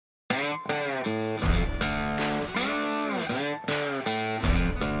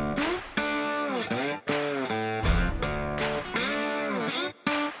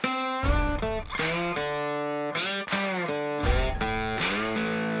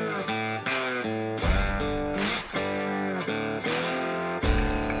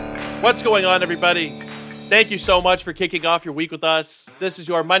What's going on, everybody? Thank you so much for kicking off your week with us. This is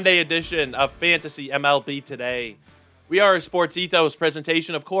your Monday edition of Fantasy MLB Today. We are a Sports Ethos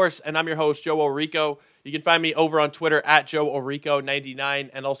presentation, of course, and I'm your host, Joe Orico. You can find me over on Twitter at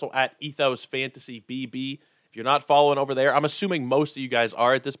JoeOrico99 and also at EthosFantasyBB. If you're not following over there, I'm assuming most of you guys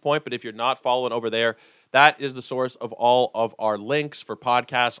are at this point, but if you're not following over there, that is the source of all of our links for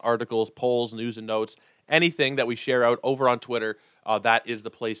podcasts, articles, polls, news and notes, anything that we share out over on Twitter. That is the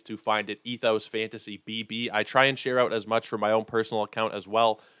place to find it, Ethos Fantasy BB. I try and share out as much from my own personal account as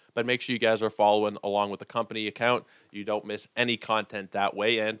well, but make sure you guys are following along with the company account. You don't miss any content that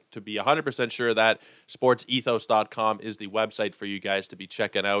way. And to be 100% sure that sportsethos.com is the website for you guys to be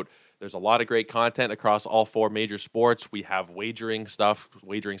checking out. There's a lot of great content across all four major sports. We have wagering stuff,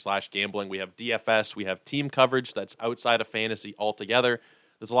 wagering/gambling. We have DFS. We have team coverage that's outside of fantasy altogether.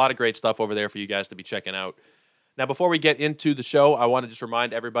 There's a lot of great stuff over there for you guys to be checking out. Now, before we get into the show, I want to just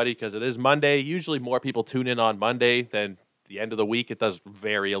remind everybody, because it is Monday. Usually more people tune in on Monday than the end of the week. It does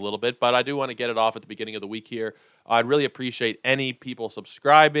vary a little bit, but I do want to get it off at the beginning of the week here. I'd really appreciate any people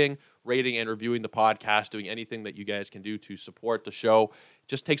subscribing, rating, and reviewing the podcast, doing anything that you guys can do to support the show. It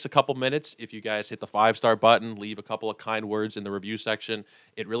just takes a couple minutes. If you guys hit the 5-star button, leave a couple of kind words in the review section,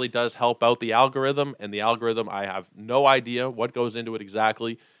 it really does help out the algorithm. And the algorithm, I have no idea what goes into it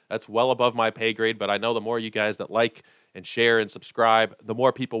exactly. That's well above my pay grade, but I know the more you guys that like and share and subscribe, the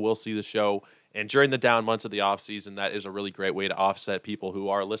more people will see the show. And during the down months of the offseason, that is a really great way to offset people who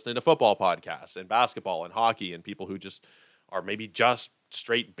are listening to football podcasts and basketball and hockey, and people who just are maybe just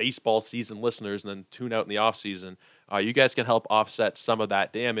straight baseball season listeners and then tune out in the offseason. You guys can help offset some of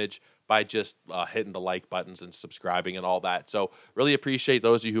that damage by just hitting the like buttons and subscribing and all that. So really appreciate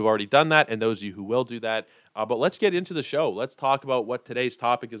those of you who've already done that and those of you who will do that. But let's get into the show. Let's talk about what today's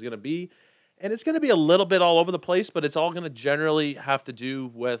topic is going to be. And it's going to be a little bit all over the place, but it's all going to generally have to do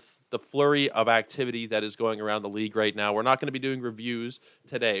with the flurry of activity that is going around the league right now. We're not going to be doing reviews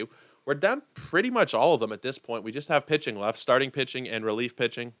today. We're done pretty much all of them at this point. We just have pitching left, starting pitching and relief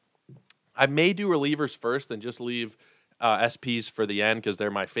pitching. I may do relievers first and just leave SPs for the end because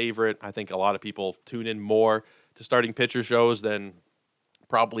they're my favorite. I think a lot of people tune in more to starting pitcher shows than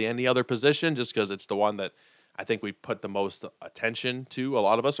probably any other position, just because it's the one that I think we put the most attention to, a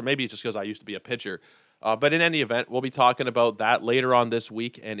lot of us, or maybe just because I used to be a pitcher. But in any event, we'll be talking about that later on this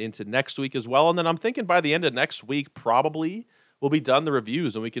week and into next week as well. And then I'm thinking by the end of next week, probably we'll be done the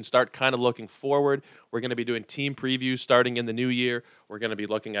reviews and we can start kind of looking forward. We're going to be doing team previews starting in the new year. We're going to be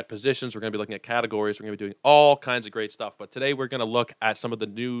looking at positions. We're going to be looking at categories. We're going to be doing all kinds of great stuff. But today we're going to look at some of the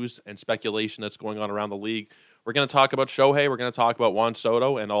news and speculation that's going on around the league. We're going to talk about Shohei. We're going to talk about Juan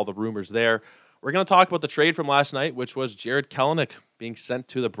Soto and all the rumors there. We're going to talk about the trade from last night, which was Jared Kelenic being sent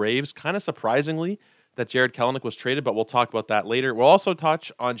to the Braves. Kind of surprisingly that Jared Kelenic was traded, but we'll talk about that later. We'll also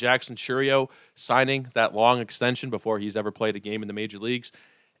touch on Jackson Chourio signing that long extension before he's ever played a game in the major leagues.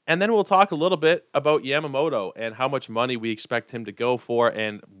 And then we'll talk a little bit about Yamamoto and how much money we expect him to go for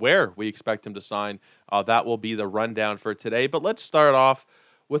and where we expect him to sign. That will be the rundown for today. But let's start off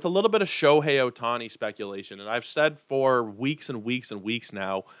with a little bit of Shohei Ohtani speculation. And I've said for weeks and weeks and weeks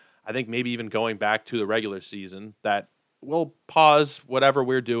now, I think maybe even going back to the regular season, that we'll pause whatever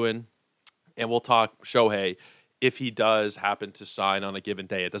we're doing and we'll talk Shohei if he does happen to sign on a given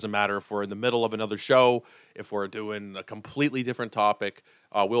day. It doesn't matter if we're in the middle of another show, if we're doing a completely different topic,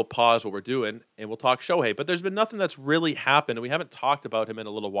 we'll pause what we're doing and we'll talk Shohei. But there's been nothing that's really happened, and we haven't talked about him in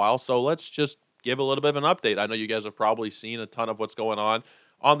a little while, so let's just give a little bit of an update. I know you guys have probably seen a ton of what's going on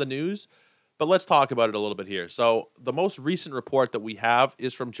the news, but let's talk about it a little bit here. So the most recent report that we have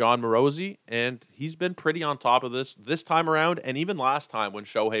is from John Morosi, and he's been pretty on top of this time around, and even last time when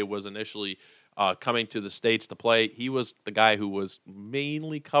Shohei was initially coming to the States to play, he was the guy who was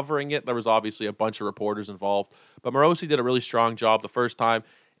mainly covering it. There was obviously a bunch of reporters involved, but Morosi did a really strong job the first time,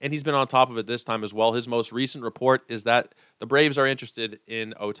 and he's been on top of it this time as well. His most recent report is that the Braves are interested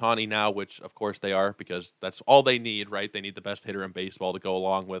in Ohtani now, which of course they are, because that's all they need, right? They need the best hitter in baseball to go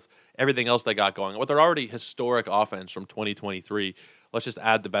along with everything else they got going on. With their already historic offense from 2023, let's just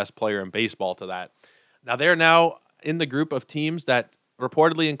add the best player in baseball to that. Now they're now in the group of teams that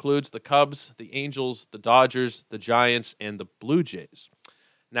reportedly includes the Cubs, the Angels, the Dodgers, the Giants, and the Blue Jays.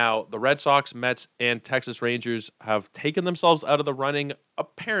 Now, the Red Sox, Mets, and Texas Rangers have taken themselves out of the running,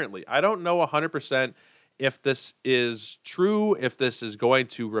 apparently. I don't know 100% if this is true, if this is going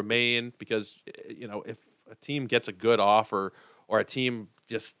to remain, because, you know, if a team gets a good offer or a team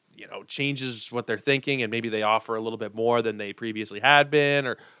just, you know, changes what they're thinking and maybe they offer a little bit more than they previously had been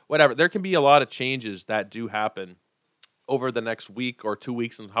or whatever, there can be a lot of changes that do happen over the next week or 2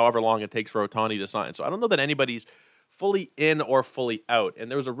 weeks and however long it takes for Ohtani to sign. So I don't know that anybody's fully in or fully out. And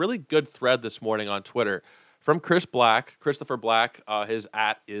there was a really good thread this morning on Twitter from Christopher Black. His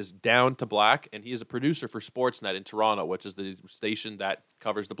 @ is Down to Black, and he is a producer for Sportsnet in Toronto, which is the station that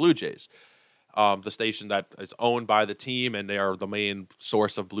covers the Blue Jays. The station that is owned by the team, and they are the main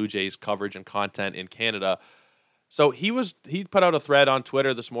source of Blue Jays coverage and content in Canada. So he put out a thread on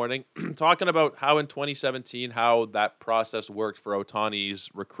Twitter this morning talking about how in 2017, how that process worked for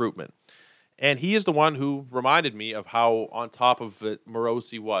Ohtani's recruitment. And he is the one who reminded me of how on top of it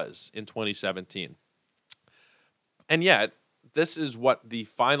Morosi was in 2017. And yet, this is what the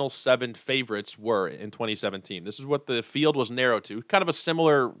final 7 favorites were in 2017. This is what the field was narrowed to. Kind of a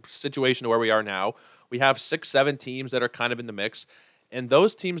similar situation to where we are now. We have 6, 7 teams that are kind of in the mix. And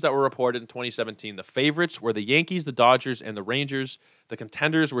those teams that were reported in 2017, the favorites were the Yankees, the Dodgers, and the Rangers. The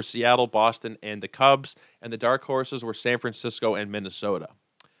contenders were Seattle, Boston, and the Cubs. And the dark horses were San Francisco and Minnesota.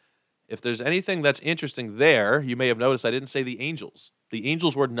 If there's anything that's interesting there, you may have noticed I didn't say the Angels. The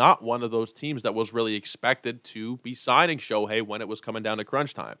Angels were not one of those teams that was really expected to be signing Shohei when it was coming down to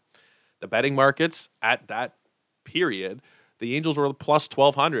crunch time. The betting markets at that period, the Angels were plus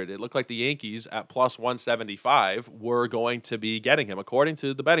 1,200. It looked like the Yankees at plus 175 were going to be getting him, according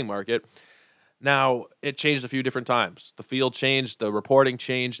to the betting market. Now, it changed a few different times. The field changed, the reporting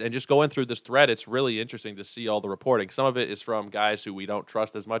changed, and just going through this thread, it's really interesting to see all the reporting. Some of it is from guys who we don't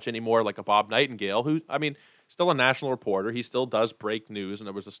trust as much anymore, like a Bob Nightingale, who, still a national reporter. He still does break news, and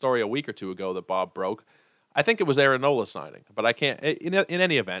there was a story a week or two ago that Bob broke. I think it was Aaron Nola signing, but I can't. In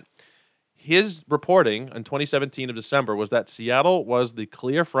any event, his reporting in 2017 of December was that Seattle was the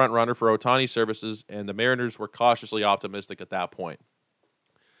clear front runner for Ohtani services, and the Mariners were cautiously optimistic at that point.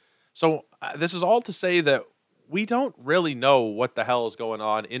 So this is all to say that we don't really know what the hell is going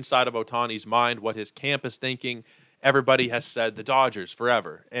on inside of Ohtani's mind, what his camp is thinking. Everybody has said the Dodgers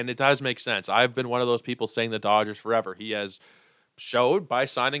forever, and it does make sense. I've been one of those people saying the Dodgers forever. He has showed by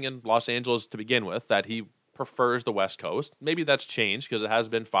signing in Los Angeles to begin with that he prefers the West Coast. Maybe that's changed because it has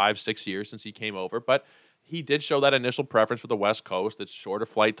been 5-6 years since he came over, but he did show that initial preference for the West Coast. It's shorter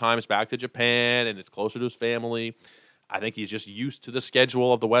flight times back to Japan, and it's closer to his family. I think he's just used to the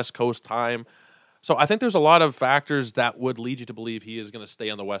schedule of the West Coast time. So I think there's a lot of factors that would lead you to believe he is going to stay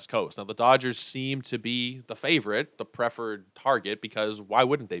on the West Coast. Now, the Dodgers seem to be the favorite, the preferred target, because why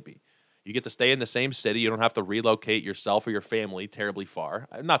wouldn't they be? You get to stay in the same city. You don't have to relocate yourself or your family terribly far.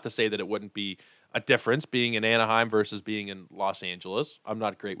 Not to say that it wouldn't be a difference being in Anaheim versus being in Los Angeles. I'm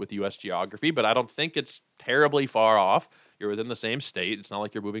not great with U.S. geography, but I don't think it's terribly far off. You're within the same state. It's not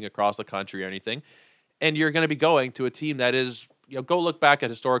like you're moving across the country or anything. And you're going to be going to a team that is, go look back at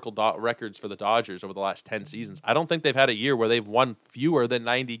historical records for the Dodgers over the last 10 seasons. I don't think they've had a year where they've won fewer than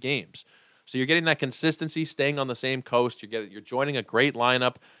 90 games. So you're getting that consistency, staying on the same coast. You're joining a great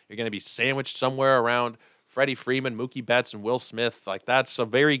lineup. You're going to be sandwiched somewhere around Freddie Freeman, Mookie Betts, and Will Smith. Like, that's a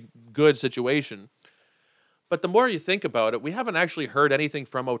very good situation. But the more you think about it, we haven't actually heard anything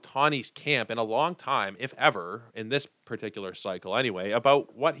from Ohtani's camp in a long time, if ever, in this particular cycle anyway,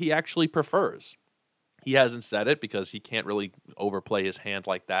 about what he actually prefers. He hasn't said it because he can't really overplay his hand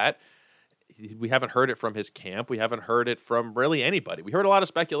like that. We haven't heard it from his camp. We haven't heard it from really anybody. We heard a lot of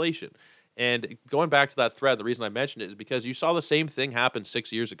speculation. And going back to that thread, the reason I mentioned it is because you saw the same thing happen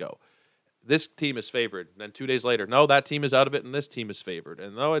 6 years ago. This team is favored. And then 2 days later, no, that team is out of it and this team is favored.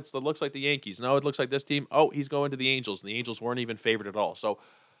 And no, it looks like the Yankees. No, it looks like this team. Oh, he's going to the Angels. And the Angels weren't even favored at all. So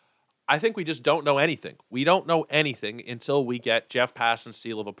I think we just don't know anything. We don't know anything until we get Jeff Passan's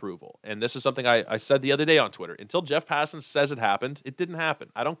seal of approval. And this is something I said the other day on Twitter. Until Jeff Passan says it happened, it didn't happen.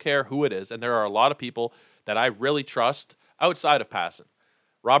 I don't care who it is. And there are a lot of people that I really trust outside of Passan.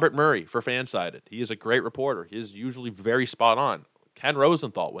 Robert Murray for Fansided. He is a great reporter. He is usually very spot on. Ken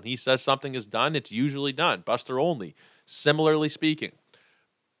Rosenthal, when he says something is done, it's usually done. Buster Olney, similarly speaking.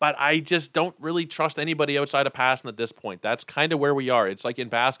 But I just don't really trust anybody outside of Passan at this point. That's kind of where we are. It's like in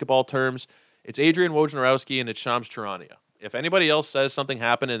basketball terms, it's Adrian Wojnarowski and it's Shams Charania. If anybody else says something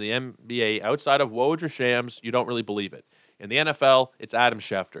happened in the NBA outside of Woj or Shams, you don't really believe it. In the NFL, it's Adam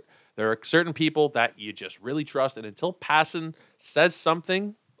Schefter. There are certain people that you just really trust, and until Passan says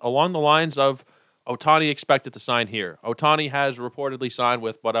something along the lines of, Ohtani expected to sign here. Ohtani has reportedly signed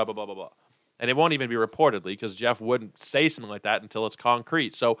with blah, blah, blah, blah, blah. And it won't even be reportedly because Jeff wouldn't say something like that until it's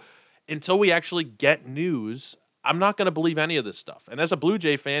concrete. So until we actually get news, I'm not going to believe any of this stuff. And as a Blue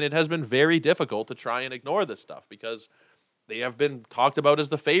Jay fan, it has been very difficult to try and ignore this stuff because they have been talked about as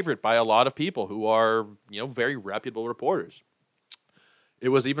the favorite by a lot of people who are, very reputable reporters. It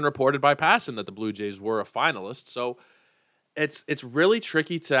was even reported by Passan that the Blue Jays were a finalist. So it's really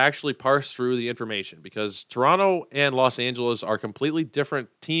tricky to actually parse through the information because Toronto and Los Angeles are completely different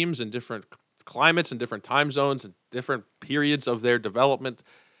teams and different climates and different time zones and different periods of their development.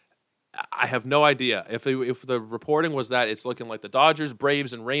 I have no idea. If the reporting was that it's looking like the Dodgers,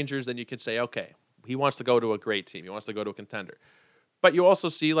 Braves, and Rangers, then you could say, okay, he wants to go to a great team. He wants to go to a contender. But you also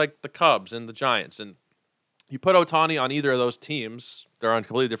see like the Cubs and the Giants, and you put Ohtani on either of those teams, they're on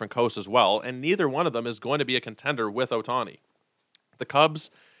completely different coasts as well, and neither one of them is going to be a contender with Ohtani. The Cubs,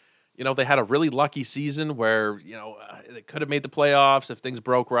 they had a really lucky season where, they could have made the playoffs if things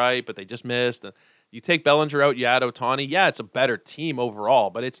broke right, but they just missed. You take Bellinger out, you add Ohtani. Yeah, it's a better team overall,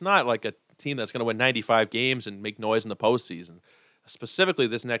 but it's not like a team that's going to win 95 games and make noise in the postseason, specifically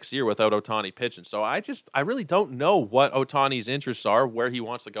this next year without Ohtani pitching. So I really don't know what Ohtani's interests are, where he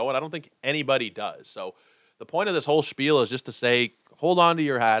wants to go, and I don't think anybody does. So the point of this whole spiel is just to say, hold on to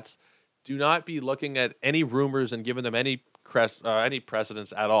your hats. Do not be looking at any rumors and giving them any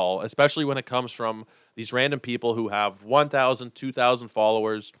precedence at all, especially when it comes from these random people who have 1,000, 2,000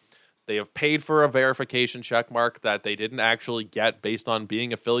 followers. They have paid for a verification check mark that they didn't actually get based on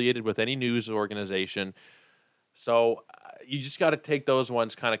being affiliated with any news organization. So you just got to take those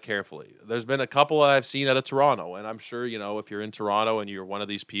ones kind of carefully. There's been a couple I've seen out of Toronto, and I'm sure, if you're in Toronto and you're one of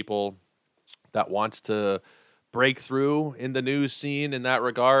these people that wants to break through in the news scene in that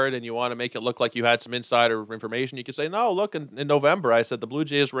regard, and you want to make it look like you had some insider information, you could say, no, look, in November, I said the Blue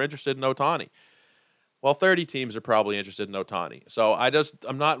Jays were interested in Ohtani. Well, 30 teams are probably interested in Ohtani. So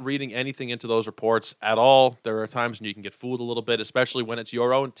I'm not reading anything into those reports at all. There are times when you can get fooled a little bit, especially when it's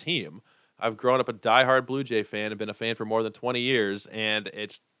your own team. I've grown up a diehard Blue Jay fan and been a fan for more than 20 years, and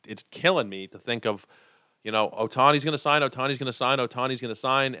it's killing me to think of, Ohtani's going to sign, Ohtani's going to sign, Ohtani's going to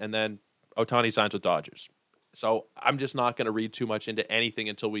sign, and then Ohtani signs with Dodgers. So I'm just not going to read too much into anything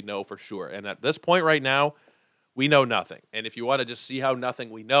until we know for sure. And at this point right now, we know nothing. And if you want to just see how nothing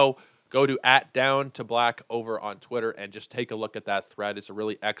we know, go to @DownToBlack over on Twitter and just take a look at that thread. It's a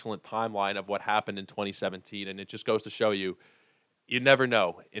really excellent timeline of what happened in 2017, and it just goes to show you never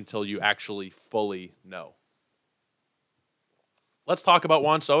know until you actually fully know. Let's talk about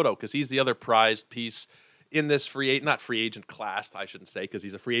Juan Soto, because he's the other prized piece in this not free agent class, I shouldn't say, because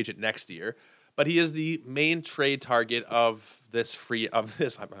he's a free agent next year. But he is the main trade target of this. I'm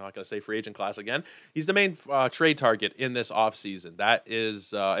not going to say free agent class again. He's the main trade target in this offseason. That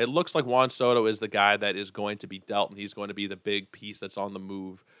is, it looks like Juan Soto is the guy that is going to be dealt, and he's going to be the big piece that's on the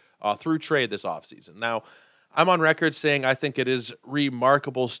move through trade this offseason. Now, I'm on record saying I think it is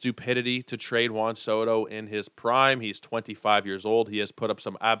remarkable stupidity to trade Juan Soto in his prime. He's 25 years old. He has put up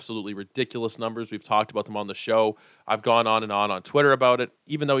some absolutely ridiculous numbers. We've talked about them on the show. I've gone on and on Twitter about it.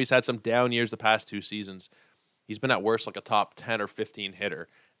 Even though he's had some down years the past 2 seasons, he's been at worst like a top 10 or 15 hitter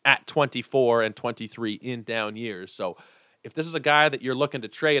at 24 and 23 in down years. So if this is a guy that you're looking to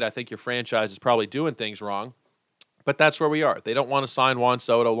trade, I think your franchise is probably doing things wrong. But that's where we are. They don't want to sign Juan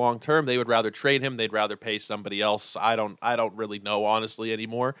Soto long term. They would rather trade him. They'd rather pay somebody else. I don't really know, honestly,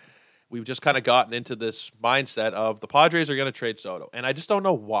 anymore. We've just kind of gotten into this mindset of the Padres are going to trade Soto, and I just don't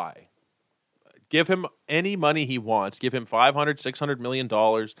know why. Give him any money he wants. Give him $500, $600 million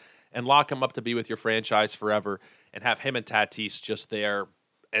and lock him up to be with your franchise forever, and have him and Tatis just there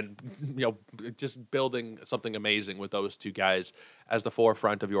and just building something amazing with those two guys as the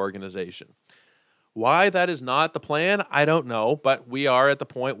forefront of your organization. Why that is not the plan, I don't know, but we are at the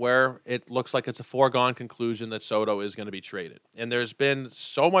point where it looks like it's a foregone conclusion that Soto is going to be traded. And there's been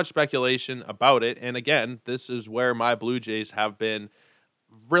so much speculation about it, and again, this is where my Blue Jays have been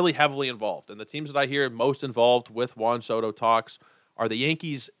really heavily involved. And the teams that I hear most involved with Juan Soto talks are the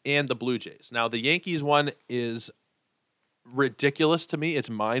Yankees and the Blue Jays. Now, the Yankees one is ridiculous to me. It's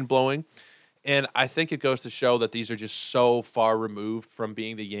mind-blowing. And I think it goes to show that these are just so far removed from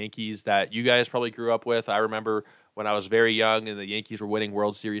being the Yankees that you guys probably grew up with. I remember when I was very young and the Yankees were winning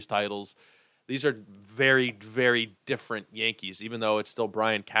World Series titles. These are very, very different Yankees, even though it's still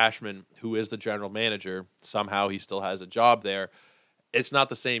Brian Cashman, who is the general manager. Somehow he still has a job there. It's not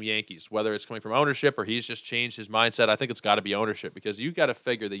the same Yankees, whether it's coming from ownership or he's just changed his mindset. I think it's got to be ownership, because you got to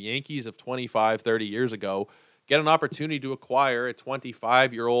figure the Yankees of 25, 30 years ago get an opportunity to acquire a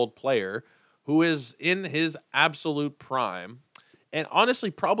 25-year-old player who is in his absolute prime, and honestly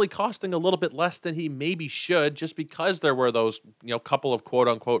probably costing a little bit less than he maybe should, just because there were those couple of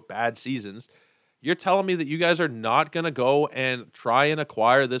quote-unquote bad seasons. You're telling me that you guys are not going to go and try and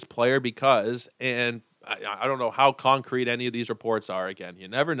acquire this player because, and I don't know how concrete any of these reports are. Again, you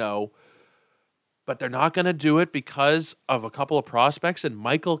never know, but they're not going to do it because of a couple of prospects and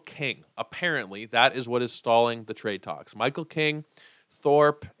Michael King. Apparently, that is what is stalling the trade talks. Michael King,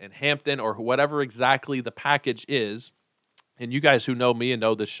 Thorpe, and Hampton, or whatever exactly the package is. And you guys who know me and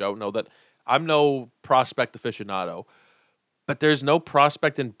know this show know that I'm no prospect aficionado, But there's no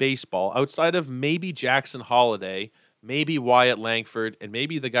prospect in baseball outside of maybe Jackson Holliday, maybe Wyatt Langford, and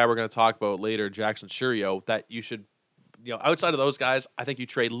maybe the guy we're going to talk about later, Jackson Churio, that you should, outside of those guys, I think you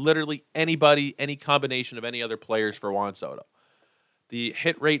trade literally anybody, any combination of any other players for Juan Soto. The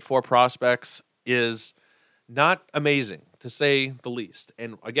hit rate for prospects is not amazing, to say the least.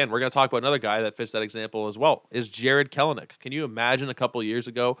 And again, we're going to talk about another guy that fits that example as well, is Jared Kelenic. Can you imagine a couple of years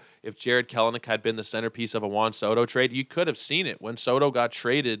ago if Jared Kelenic had been the centerpiece of a Juan Soto trade? You could have seen it when Soto got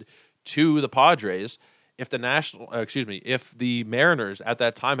traded to the Padres. If the Mariners at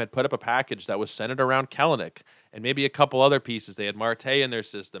that time had put up a package that was centered around Kelenic and maybe a couple other pieces, they had Marte in their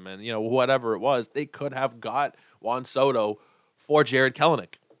system and, whatever it was, they could have got Juan Soto for Jared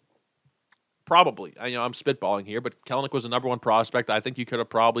Kelenic. Probably. I'm spitballing here, but Kelenic was the number one prospect. I think you could have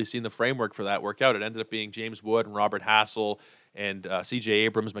probably seen the framework for that work out. It ended up being James Wood and Robert Hassel and C.J.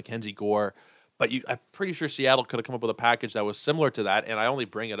 Abrams, Mackenzie Gore. But I'm pretty sure Seattle could have come up with a package that was similar to that, and I only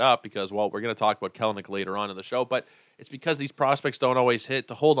bring it up because, we're going to talk about Kelenic later on in the show, but it's because these prospects don't always hit.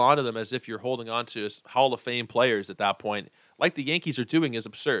 To hold on to them as if you're holding on to Hall of Fame players at that point, like the Yankees are doing, is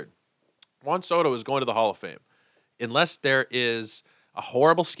absurd. Juan Soto is going to the Hall of Fame. Unless there is a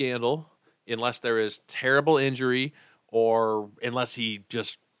horrible scandal, unless there is terrible injury, or unless he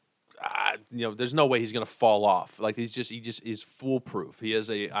just, there's no way he's going to fall off. Like he just is foolproof. He is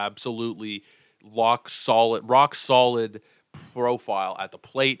a absolutely rock solid profile at the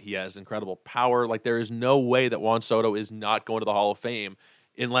plate. He has incredible power. Like there is no way that Juan Soto is not going to the Hall of Fame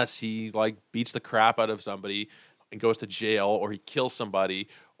unless he beats the crap out of somebody and goes to jail, or he kills somebody,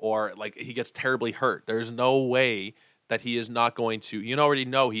 or he gets terribly hurt. There's no way that he is not going to. You already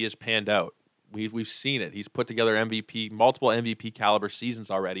know he is panned out. We've seen it. He's put together multiple MVP caliber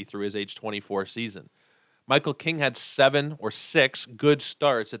seasons already through his age 24 season. Michael King had 7 or 6 good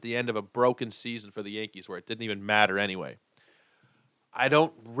starts at the end of a broken season for the Yankees where it didn't even matter anyway. I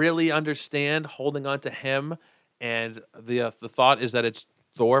don't really understand holding on to him, and the thought is that it's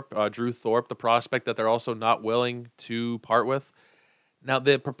Drew Thorpe, the prospect that they're also not willing to part with. Now,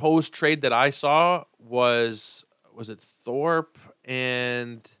 the proposed trade that I saw was it Thorpe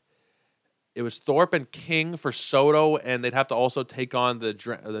and... It was Thorpe and King for Soto, and they'd have to also take on the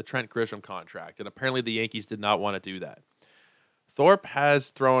Trent Grisham contract. And apparently the Yankees did not want to do that. Thorpe has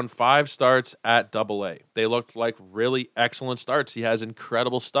thrown 5 starts at Double-A. They looked like really excellent starts. He has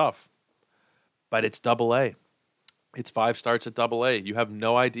incredible stuff. But it's Double-A. It's 5 starts at Double-A. You have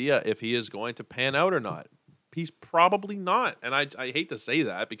no idea if he is going to pan out or not. He's probably not. And I hate to say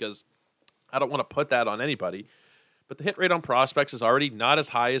that because I don't want to put that on anybody. But the hit rate on prospects is already not as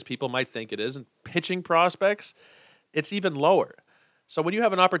high as people might think it is. And pitching prospects, it's even lower. So when you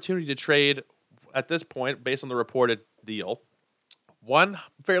have an opportunity to trade at this point, based on the reported deal, one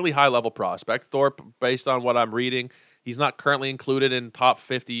fairly high-level prospect, Thorpe, based on what I'm reading, he's not currently included in top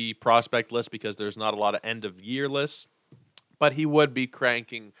 50 prospect lists because there's not a lot of end-of-year lists. But he would be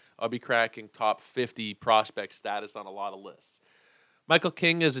cracking top 50 prospect status on a lot of lists. Michael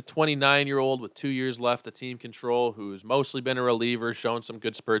King is a 29-year-old with 2 years left of team control who's mostly been a reliever, shown some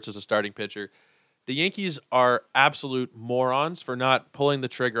good spurts as a starting pitcher. The Yankees are absolute morons for not pulling the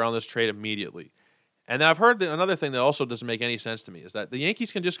trigger on this trade immediately. And I've heard another thing that also doesn't make any sense to me is that the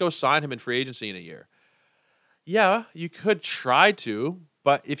Yankees can just go sign him in free agency in a year. Yeah, you could try to,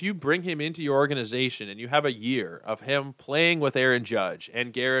 but if you bring him into your organization and you have a year of him playing with Aaron Judge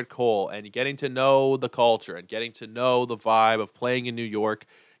and Garrett Cole and getting to know the culture and getting to know the vibe of playing in New York,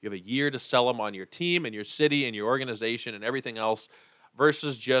 you have a year to sell him on your team and your city and your organization and everything else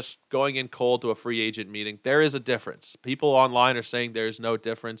versus just going in cold to a free agent meeting. There is a difference. People online are saying there's no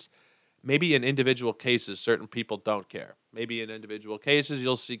difference. Maybe in individual cases, certain people don't care. Maybe in individual cases,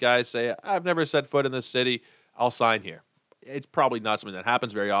 you'll see guys say, I've never set foot in this city, I'll sign here. It's probably not something that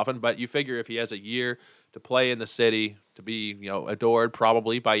happens very often, but you figure if he has a year to play in the city, to be adored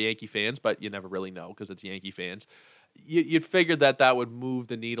probably by Yankee fans, but you never really know because it's Yankee fans, you'd figure that would move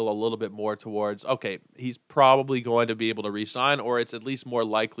the needle a little bit more towards, okay, he's probably going to be able to re-sign, or it's at least more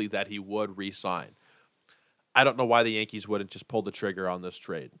likely that he would re-sign. I don't know why the Yankees wouldn't just pull the trigger on this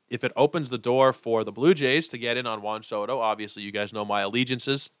trade. If it opens the door for the Blue Jays to get in on Juan Soto, obviously you guys know my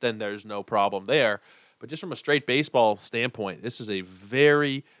allegiances, then there's no problem there. But just from a straight baseball standpoint, this is a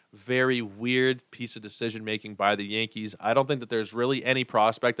very, very weird piece of decision-making by the Yankees. I don't think that there's really any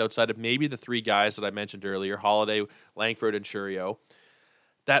prospect outside of maybe the 3 guys that I mentioned earlier, Holliday, Langford, and Churio,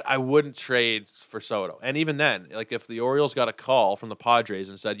 that I wouldn't trade for Soto. And even then, if the Orioles got a call from the Padres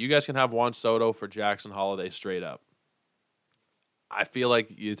and said, you guys can have Juan Soto for Jackson Holliday straight up, I feel like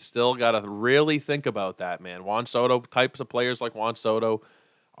you still got to really think about that, man. Juan Soto, types of players like Juan Soto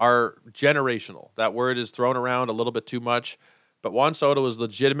are generational. That word is thrown around a little bit too much. But Juan Soto is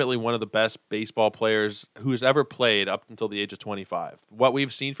legitimately one of the best baseball players who's ever played up until the age of 25. What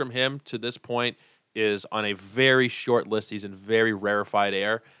we've seen from him to this point is on a very short list. He's in very rarefied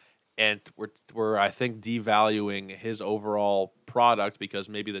air. And we're I think, devaluing his overall product because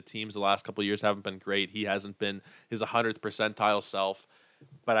maybe the teams the last couple of years haven't been great. He hasn't been his 100th percentile self.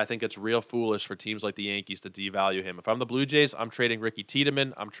 But I think it's real foolish for teams like the Yankees to devalue him. If I'm the Blue Jays, I'm trading Ricky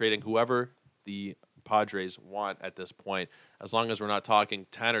Tiedemann. I'm trading whoever the Padres want at this point, as long as we're not talking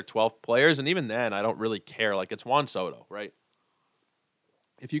 10 or 12 players. And even then, I don't really care. Like, it's Juan Soto, right?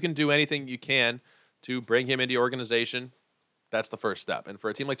 If you can do anything you can to bring him into your organization, that's the first step. And for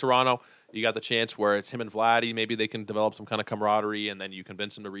a team like Toronto, you got the chance where it's him and Vladdy. Maybe they can develop some kind of camaraderie, and then you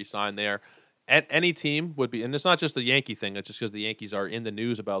convince him to re-sign there. Any team would be, and it's not just the Yankee thing, it's just because the Yankees are in the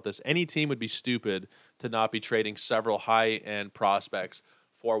news about this. Any team would be stupid to not be trading several high-end prospects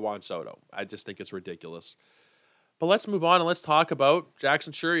for Juan Soto. I just think it's ridiculous. But let's move on and let's talk about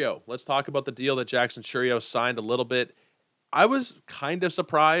Jackson Chourio. Let's talk about the deal that Jackson Chourio signed a little bit. I was kind of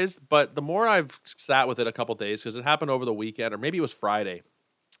surprised, but the more I've sat with it a couple days, because it happened over the weekend, or maybe it was Friday.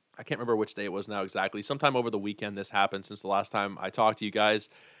 I can't remember which day it was now exactly. Sometime over the weekend this happened since the last time I talked to you guys.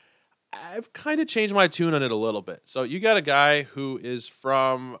 I've kind of changed my tune on it a little bit. So you got a guy who is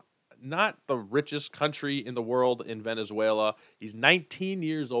from not the richest country in the world in Venezuela. He's 19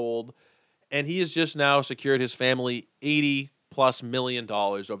 years old, and he has just now secured his family $80+ million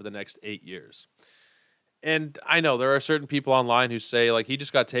over the next 8 years. And I know there are certain people online who say, like, he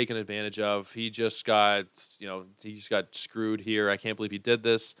just got taken advantage of. He just got screwed here. I can't believe he did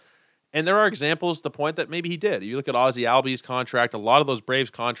this. And there are examples to the point that maybe he did. You look at Ozzie Albies' contract, a lot of those Braves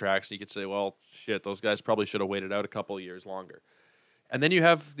contracts, you could say, well, shit, those guys probably should have waited out a couple of years longer. And then you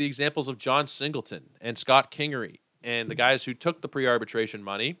have the examples of John Singleton and Scott Kingery and the guys who took the pre-arbitration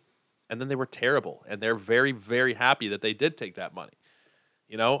money, and then they were terrible. And they're very, very happy that they did take that money.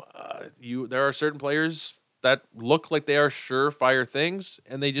 You know, there are certain players that look like they are surefire things,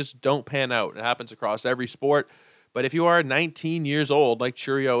 and they just don't pan out. It happens across every sport. But if you are 19 years old, like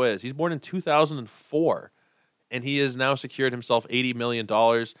Chourio is, he's born in 2004, and he has now secured himself $80 million.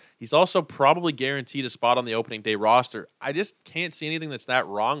 He's also probably guaranteed a spot on the opening day roster. I just can't see anything that's that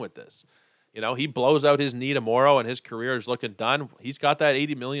wrong with this. You know, he blows out his knee tomorrow, and his career is looking done. He's got that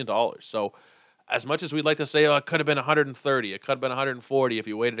 $80 million. So as much as we'd like to say, oh, it could have been 130, it could have been 140 if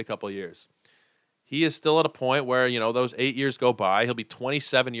you waited a couple of years. He is still at a point where, you know, those 8 years go by. He'll be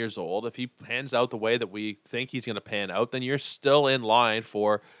 27 years old. If he pans out the way that we think he's going to pan out, then you're still in line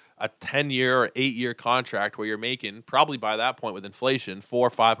for a 10-year or 8-year contract where you're making, probably by that point with inflation,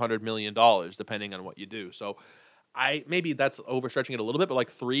 $400-500 million, depending on what you do. So maybe that's overstretching it a little bit, but like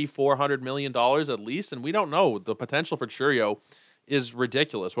 $300-400 million at least. And we don't know. The potential for Chourio is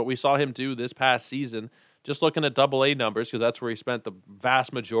ridiculous. What we saw him do this past season, just looking at Double-A numbers, because that's where he spent the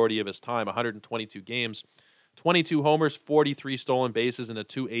vast majority of his time, 122 games, 22 homers, 43 stolen bases, and a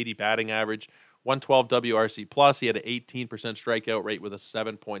 .280 batting average, 112 WRC+. Plus. He had an 18% strikeout rate with a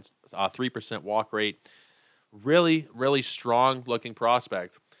 7.3% walk rate. Really, really strong-looking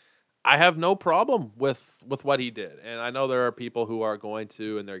prospect. I have no problem with what he did. And I know there are people who are going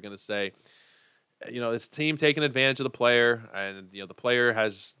to, and they're going to say, you know, this team taking advantage of the player, and, you know, the player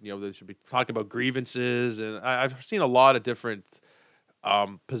has, you know, they should be talking about grievances. And I've seen a lot of different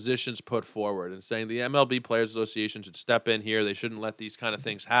positions put forward and saying the MLB Players Association should step in here. They shouldn't let these kind of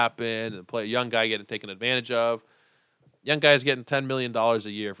things happen and play a young guy getting taken advantage of. Young guy's getting $10 million a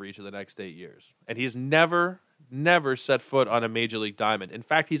year for each of the next 8 years. And he's never set foot on a major league diamond. In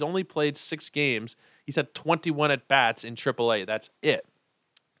fact, he's only played 6 games. He's had 21 at-bats in AAA. That's it.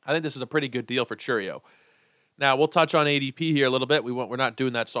 I think this is a pretty good deal for Chourio. Now, we'll touch on ADP here a little bit. We're not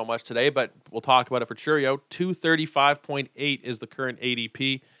doing that so much today, but we'll talk about it for Chourio. 235.8 is the current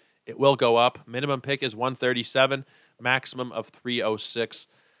ADP. It will go up. Minimum pick is 137, maximum of 306.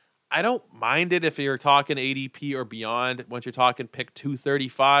 I don't mind it if you're talking ADP or beyond. Once you're talking pick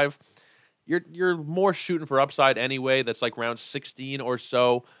 235, you're more shooting for upside anyway. That's like round 16 or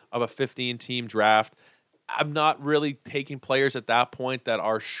so of a 15-team draft. I'm not really taking players at that point that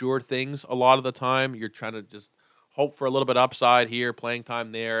are sure things a lot of the time. You're trying to just hope for a little bit upside here, playing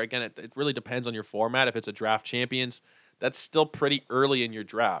time there. Again, it really depends on your format. If it's a draft champions, that's still pretty early in your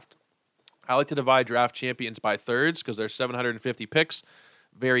draft. I like to divide draft champions by thirds because there's 750 picks.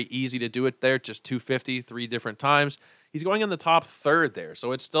 Very easy to do it there, just 250, 3 different times. He's going in the top third there,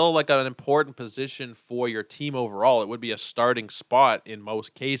 so it's still like an important position for your team overall. It would be a starting spot in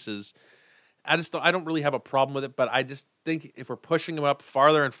most cases. I don't really have a problem with it, but I just think if we're pushing him up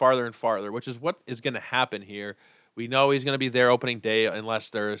farther and farther and farther, which is what is going to happen here We know he's going to be there opening day unless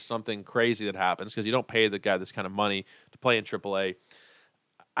there is something crazy that happens because you don't pay the guy this kind of money to play in AAA.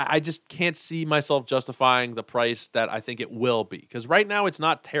 I just can't see myself justifying the price that I think it will be because right now it's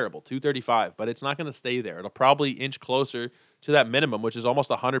not terrible, 235, but it's not going to stay there. It'll probably inch closer to that minimum, which is almost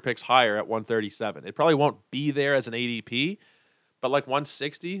 100 picks higher at 137. It probably won't be there as an ADP, but like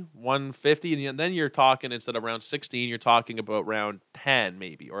 160, 150, and then you're talking instead of round 16, you're talking about round 10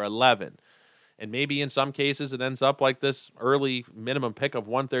 maybe or 11. And maybe in some cases it ends up like this early minimum pick of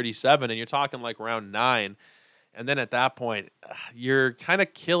 137, and you're talking like round 9. And then at that point, you're kind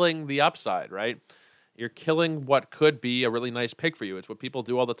of killing the upside, right? You're killing what could be a really nice pick for you. It's what people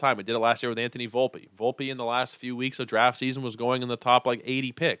do all the time. We did it last year with Anthony Volpe. Volpe in the last few weeks of draft season was going in the top like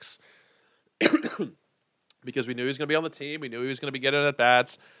 80 picks because we knew he was going to be on the team. We knew he was going to be getting at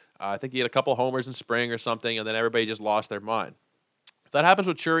bats. I think he had a couple homers in spring or something, and then everybody just lost their mind. If that happens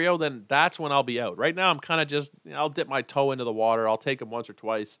with Chourio, then that's when I'll be out. Right now, I'm kind of just, I'll dip my toe into the water. I'll take him once or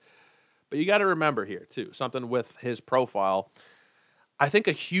twice. But you got to remember here, too, something with his profile. I think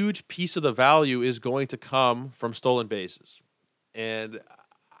a huge piece of the value is going to come from stolen bases. And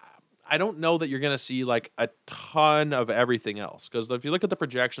I don't know that you're going to see like a ton of everything else. Because if you look at the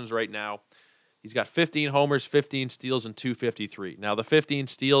projections right now, he's got 15 homers, 15 steals, and 253. Now, the 15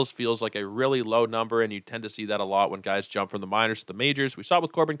 steals feels like a really low number, and you tend to see that a lot when guys jump from the minors to the majors. We saw it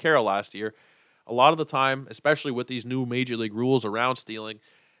with Corbin Carroll last year. A lot of the time, especially with these new major league rules around stealing,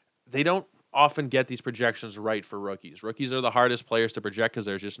 they don't often get these projections right for rookies. Rookies are the hardest players to project because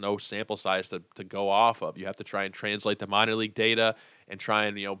there's just no sample size to go off of. You have to try and translate the minor league data and try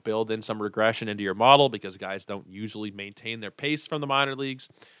and build in some regression into your model because guys don't usually maintain their pace from the minor leagues.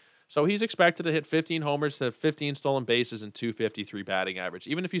 So he's expected to hit 15 homers to 15 stolen bases and 253 batting average.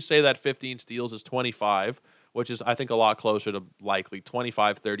 Even if you say that 15 steals is 25, which is I think a lot closer to likely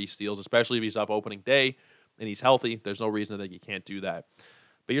 25, 30 steals, especially if he's up opening day and he's healthy. There's no reason that you can't do that.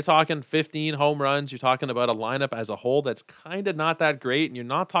 But you're talking 15 home runs. You're talking about a lineup as a whole that's kind of not that great, and you're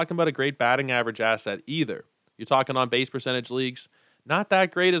not talking about a great batting average asset either. You're talking on base percentage leagues, not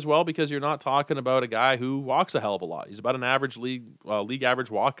that great as well because you're not talking about a guy who walks a hell of a lot. He's about an average league average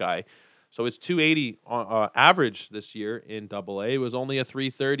walk guy. So it's 280 average this year in AA. It was only a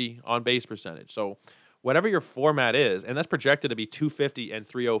 330 on base percentage. So whatever your format is, and that's projected to be 250 and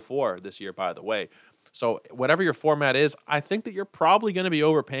 304 this year, by the way. So whatever your format is, I think that you're probably going to be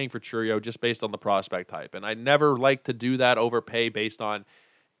overpaying for Chourio just based on the prospect type. And I never like to do that overpay based on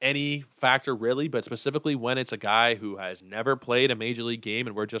any factor really, but specifically when it's a guy who has never played a major league game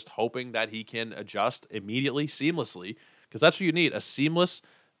and we're just hoping that he can adjust immediately, seamlessly, because that's what you need, a seamless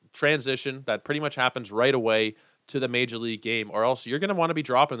transition that pretty much happens right away to the major league game, or else you're going to want to be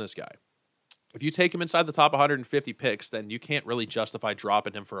dropping this guy. If you take him inside the top 150 picks, then you can't really justify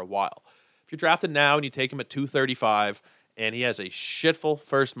dropping him for a while. If you're drafted now and you take him at 235 and he has a shitful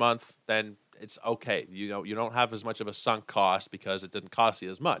first month, then it's okay. You don't have as much of a sunk cost because it didn't cost you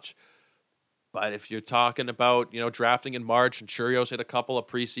as much. But if you're talking about, drafting in March and Chourio's hit a couple of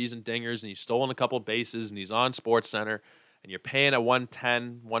preseason dingers and he's stolen a couple of bases and he's on SportsCenter and you're paying a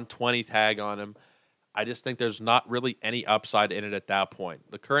 110, 120 tag on him, I just think there's not really any upside in it at that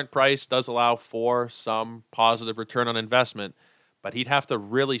point. The current price does allow for some positive return on investment, but he'd have to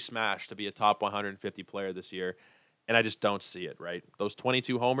really smash to be a top 150 player this year, and I just don't see it, right? Those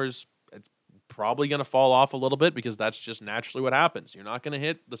 22 homers, it's probably going to fall off a little bit because that's just naturally what happens. You're not going to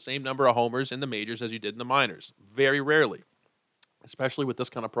hit the same number of homers in the majors as you did in the minors. Very rarely, especially with this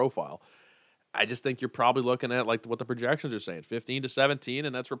kind of profile. I just think you're probably looking at like what the projections are saying, 15 to 17,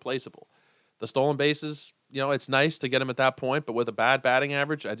 and that's replaceable. The stolen bases, it's nice to get him at that point, but with a bad batting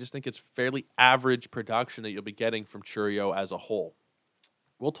average, I just think it's fairly average production that you'll be getting from Chourio as a whole.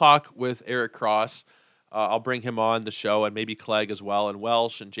 We'll talk with Eric Cross. I'll bring him on the show, and maybe Clegg as well, and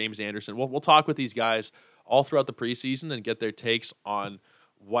Welsh and James Anderson. We'll talk with these guys all throughout the preseason and get their takes on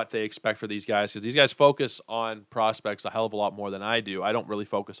what they expect for these guys, because these guys focus on prospects a hell of a lot more than I do. I don't really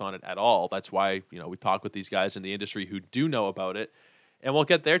focus on it at all. That's why we talk with these guys in the industry who do know about it. And we'll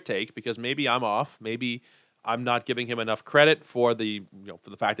get their take because maybe I'm off. Maybe I'm not giving him enough credit for the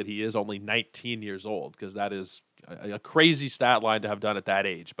fact that he is only 19 years old, because that is a crazy stat line to have done at that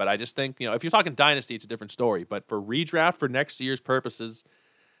age. But I just think, if you're talking dynasty, it's a different story. But for redraft, for next year's purposes,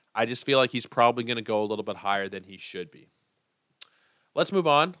 I just feel like he's probably going to go a little bit higher than he should be. Let's move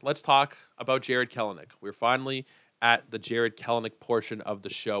on. Let's talk about Jarred Kelenic. We're finally at the Jarred Kelenic portion of the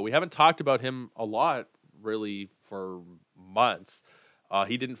show. We haven't talked about him a lot, really, for months.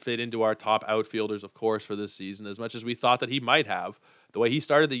 He didn't fit into our top outfielders, of course, for this season, as much as we thought that he might have. The way he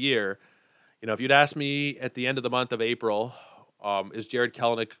started the year, if you'd asked me at the end of the month of April, Is Jared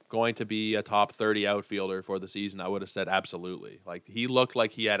Kelenic going to be a top 30 outfielder for the season? I would have said absolutely. Like, he looked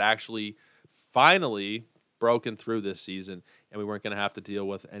like he had actually finally broken through this season, and we weren't going to have to deal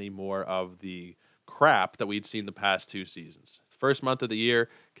with any more of the crap that we'd seen the past 2 seasons. First month of the year,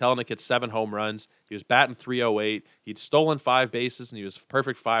 Kelenic hit 7 home runs. He was batting .308. He'd stolen 5 bases, and he was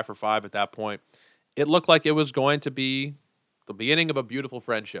perfect 5 for 5 at that point. It looked like it was going to be the beginning of a beautiful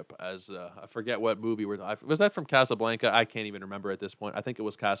friendship. As I forget what movie was that from Casablanca? I can't even remember at this point. I think it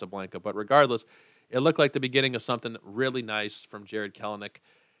was Casablanca, but regardless, it looked like the beginning of something really nice from Jared Kelenic.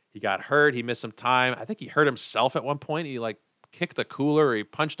 He got hurt. He missed some time. I think he hurt himself at one point. He kicked the cooler, or he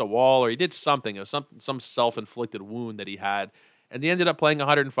punched a wall, or he did something. It was some self-inflicted wound that he had, and he ended up playing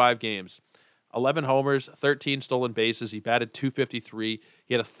 105 games. 11 homers, 13 stolen bases. He batted .253.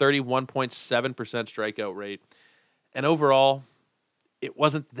 He had a 31.7% strikeout rate. And overall, it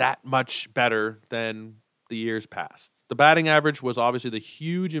wasn't that much better than the years past. The batting average was obviously the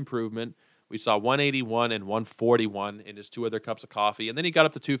huge improvement. We saw 181 and 141 in his 2 other cups of coffee. And then he got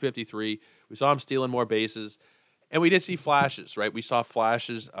up to .253. We saw him stealing more bases. And we did see flashes, right? We saw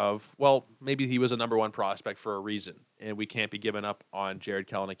flashes of, well, maybe he was a number 1 prospect for a reason. And we can't be giving up on Jared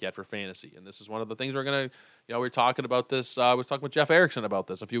Kelenic yet for fantasy. And this is one of the things we're going to, we're talking about this. We were talking with Jeff Erickson about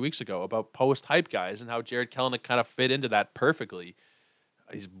this a few weeks ago, about post-hype guys and how Jared Kelenic kind of fit into that perfectly.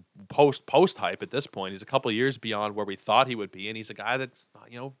 He's post-hype at this point. He's a couple of years beyond where we thought he would be. And he's a guy that's,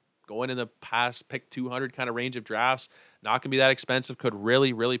 going in the past pick 200 kind of range of drafts, not going to be that expensive, could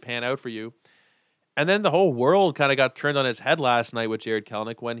really, really pan out for you. And then the whole world kind of got turned on its head last night with Jared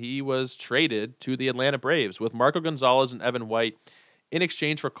Kelenic when he was traded to the Atlanta Braves with Marco Gonzalez and Evan White in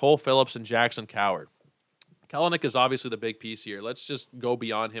exchange for Cole Phillips and Jackson Coward. Kelenic is obviously the big piece here. Let's just go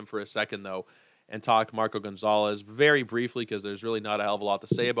beyond him for a second, though, and talk Marco Gonzalez very briefly, because there's really not a hell of a lot to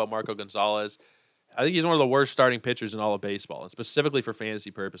say about Marco Gonzalez. I think he's one of the worst starting pitchers in all of baseball, and specifically for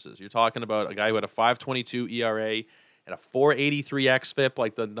fantasy purposes. You're talking about a guy who had a 5.22 ERA and a 4.83 xFIP.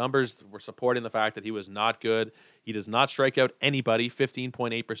 Like, the numbers were supporting the fact that he was not good. He does not strike out anybody,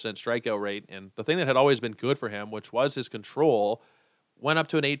 15.8% strikeout rate. And the thing that had always been good for him, which was his control, went up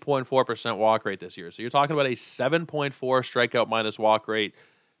to an 8.4% walk rate this year. So you're talking about a 7.4 strikeout minus walk rate.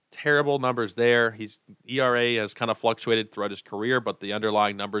 Terrible numbers there. His ERA has kind of fluctuated throughout his career, but the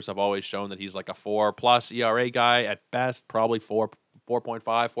underlying numbers have always shown that he's like a 4+ ERA guy at best, probably 4.5,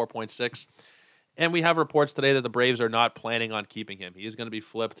 4.6. And we have reports today that the Braves are not planning on keeping him. He is going to be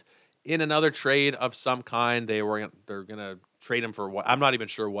flipped in another trade of some kind. They're going to trade him for what? I'm not even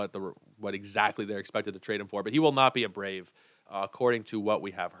sure what exactly they're expected to trade him for, but he will not be a Brave, according to what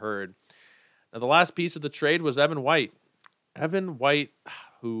we have heard. Now, the last piece of the trade was Evan White. Evan White,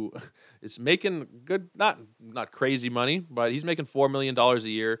 who is making good, not crazy money, but he's making $4 million a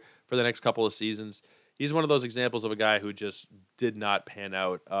year for the next couple of seasons. He's one of those examples of a guy who just did not pan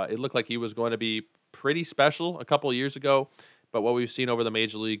out. It looked like he was going to be pretty special a couple of years ago, but what we've seen over the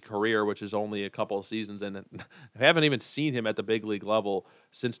major league career, which is only a couple of seasons, and I haven't even seen him at the big league level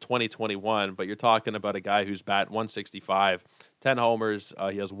since 2021, but you're talking about a guy who's bat 165, 10 homers,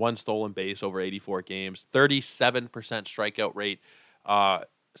 he has 1 stolen base over 84 games, 37% strikeout rate.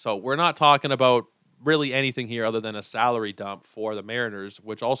 So we're not talking about really anything here other than a salary dump for the Mariners,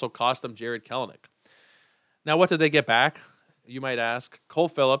 which also cost them Jared Kelenic. Now, what did they get back, you might ask? Cole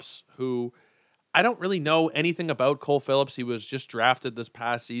Phillips, who I don't really know anything about Cole Phillips. He was just drafted this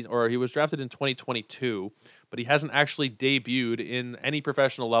past season, or he was drafted in 2022, but he hasn't actually debuted in any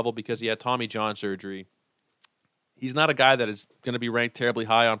professional level because he had Tommy John surgery. He's not a guy that is going to be ranked terribly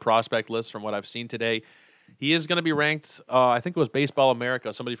high on prospect lists from what I've seen today. He is going to be ranked, I think it was Baseball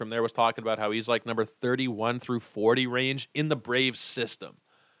America. Somebody from there was talking about how he's like number 31 through 40 range in the Braves system.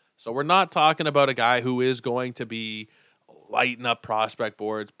 So we're not talking about a guy who is going to be lighting up prospect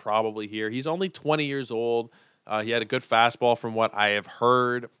boards probably here. He's only 20 years old. He had a good fastball from what I have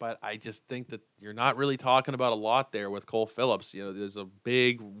heard, but I just think that you're not really talking about a lot there with Cole Phillips. There's a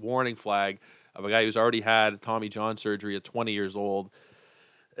big warning flag of a guy who's already had Tommy John surgery at 20 years old.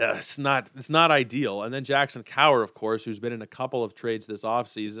 It's not ideal. And then Jackson Coward, of course, who's been in a couple of trades this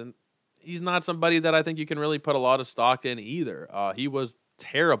offseason, he's not somebody that I think you can really put a lot of stock in either. He was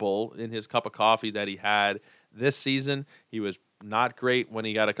terrible in his cup of coffee that he had this season. He was not great when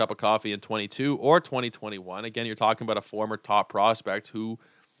he got a cup of coffee in 22 or 2021. Again, you're talking about a former top prospect who,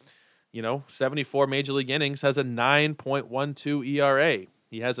 74 major league innings, has a 9.12 ERA.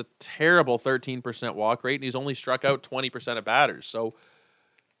 He has a terrible 13% walk rate, and he's only struck out 20% of batters. So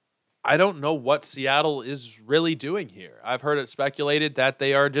I don't know what Seattle is really doing here. I've heard it speculated that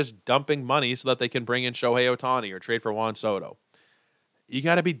they are just dumping money so that they can bring in Shohei Ohtani or trade for Juan Soto. You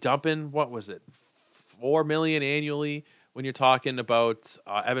got to be dumping, what was it, $4 million annually when you're talking about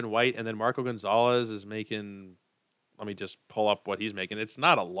Evan White, and then Marco Gonzalez is making, let me just pull up what he's making. It's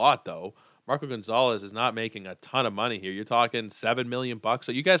not a lot, though. Marco Gonzalez is not making a ton of money here. You're talking $7 million.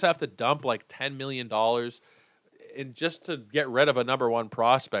 So you guys have to dump like $10 million in just to get rid of a number one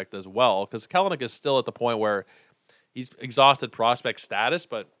prospect as well, because Kelenic is still at the point where he's exhausted prospect status,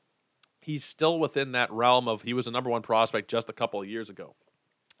 but he's still within that realm of he was a number one prospect just a couple of years ago.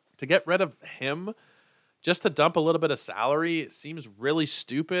 To get rid of him, just to dump a little bit of salary, it seems really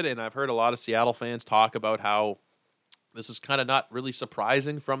stupid, and I've heard a lot of Seattle fans talk about how this is kind of not really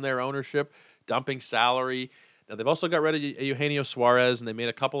surprising from their ownership, dumping salary. Now, they've also got rid of Eugenio Suarez, and they made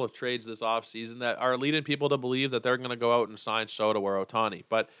a couple of trades this offseason that are leading people to believe that they're going to go out and sign Soto or Ohtani.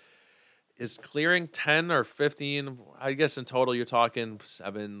 But is clearing 10 or 15, I guess in total you're talking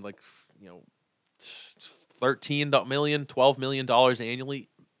 $7, $13 million, $12 million annually.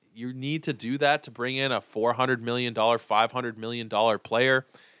 You need to do that to bring in a $400 million, $500 million player.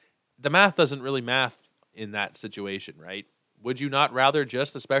 The math doesn't really math in that situation, right? Would you not rather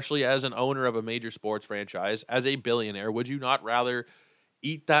just, especially as an owner of a major sports franchise, as a billionaire, would you not rather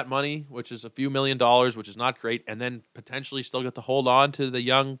eat that money, which is a few $1 million, which is not great, and then potentially still get to hold on to the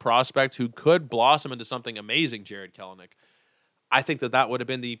young prospect who could blossom into something amazing, Jared Kelenic? I think that would have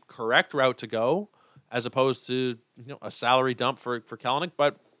been the correct route to go, as opposed to a salary dump for Kelenic.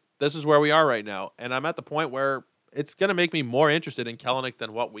 But this is where we are right now, and I'm at the point where it's going to make me more interested in Kelenic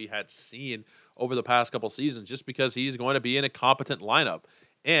than what we had seen over the past couple seasons, just because he's going to be in a competent lineup.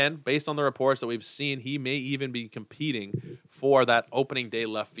 And based on the reports that we've seen, he may even be competing for that opening day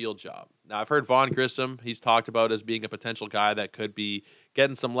left field job. Now, I've heard Vaughn Grissom, he's talked about as being a potential guy that could be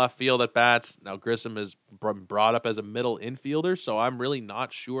getting some left field at bats. Now, Grissom is brought up as a middle infielder, so I'm really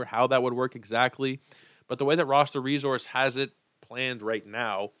not sure how that would work exactly. But the way that Roster Resource has it planned right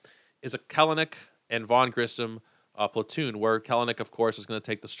now is a Kelenic and Vaughn Grissom platoon, where Kelenic, of course, is going to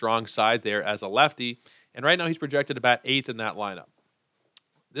take the strong side there as a lefty. And right now he's projected to bat 8th in that lineup.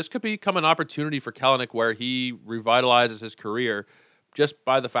 This could become an opportunity for Kelenic where he revitalizes his career just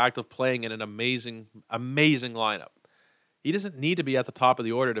by the fact of playing in an amazing, amazing lineup. He doesn't need to be at the top of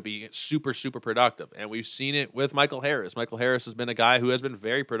the order to be super, super productive. And we've seen it with Michael Harris. Michael Harris has been a guy who has been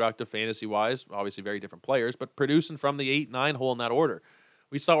very productive fantasy-wise, obviously very different players, but producing from the 8-9 hole in that order.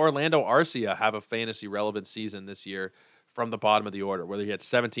 We saw Orlando Arcia have a fantasy-relevant season this year from the bottom of the order, where he had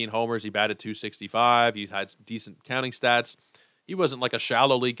 17 homers, he batted .265, he had decent counting stats. He wasn't like a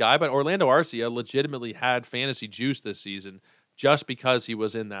shallow league guy, but Orlando Arcia legitimately had fantasy juice this season just because he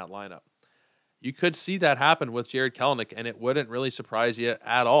was in that lineup. You could see that happen with Jared Kelenic, and it wouldn't really surprise you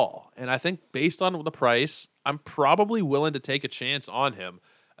at all. And I think based on the price, I'm probably willing to take a chance on him,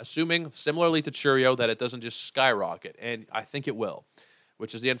 assuming, similarly to Churio, that it doesn't just skyrocket, and I think it will,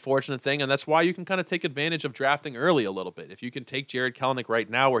 which is the unfortunate thing, and that's why you can kind of take advantage of drafting early a little bit. If you can take Jared Kelenic right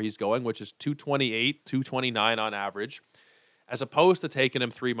now where he's going, which is 228, 229 on average, as opposed to taking him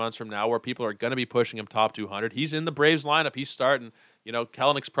 3 months from now where people are going to be pushing him top 200. He's in the Braves lineup. He's starting.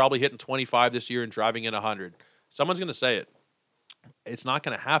 Kelenic's probably hitting 25 this year and driving in 100. Someone's going to say it. It's not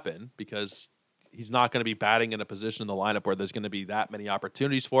going to happen because he's not going to be batting in a position in the lineup where there's going to be that many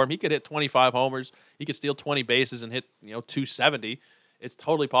opportunities for him. He could hit 25 homers. He could steal 20 bases and hit 270. It's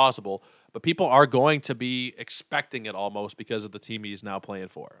totally possible. But people are going to be expecting it almost because of the team he's now playing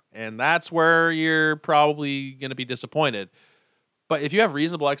for. And that's where you're probably going to be disappointed. But if you have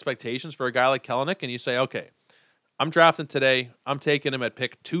reasonable expectations for a guy like Kelenic and you say, okay, I'm drafting today, I'm taking him at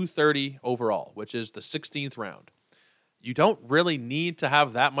pick 230 overall, which is the 16th round. You don't really need to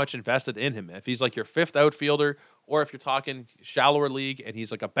have that much invested in him. If he's like your 5th outfielder, or if you're talking shallower league and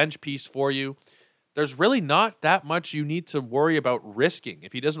he's like a bench piece for you, there's really not that much you need to worry about risking.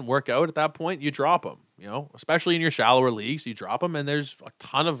 If he doesn't work out at that point, you drop him, especially in your shallower leagues, you drop him and there's a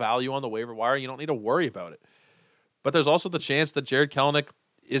ton of value on the waiver wire. You don't need to worry about it. But there's also the chance that Jared Kelenic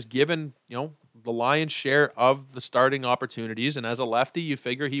is given, the lion's share of the starting opportunities. And as a lefty, you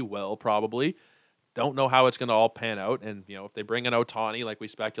figure he will probably. Don't know how it's going to all pan out. And, if they bring in Ohtani, like we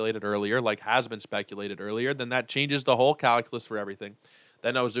speculated earlier, like has been speculated earlier, then that changes the whole calculus for everything.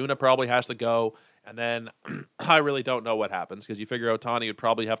 Then Ozuna probably has to go. And then I really don't know what happens because you figure Ohtani would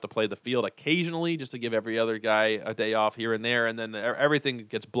probably have to play the field occasionally just to give every other guy a day off here and there. And then everything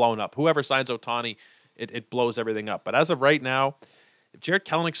gets blown up. Whoever signs Ohtani, it blows everything up. But as of right now, if Jared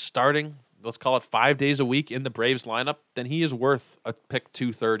Kelenic's starting, let's call it 5 days a week in the Braves lineup, then he is worth a pick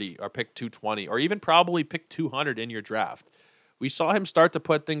 230 or pick 220 or even probably pick 200 in your draft. We saw him start to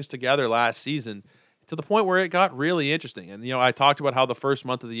put things together last season to the point where it got really interesting. And, I talked about how the first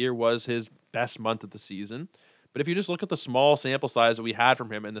month of the year was his best month of the season. But if you just look at the small sample size that we had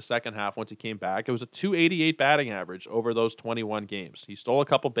from him in the second half once he came back, it was a 288 batting average over those 21 games. He stole a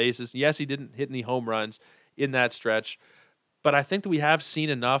couple bases. Yes, he didn't hit any home runs in that stretch, but I think that we have seen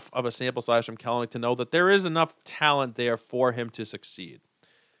enough of a sample size from Kelenic to know that there is enough talent there for him to succeed.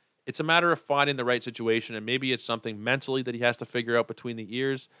 It's a matter of finding the right situation, and maybe it's something mentally that he has to figure out between the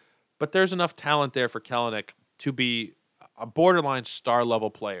years, but there's enough talent there for Kelenic to be a borderline star-level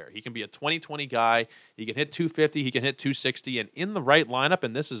player. He can be a 2020 guy. He can hit 250. He can hit 260. And in the right lineup,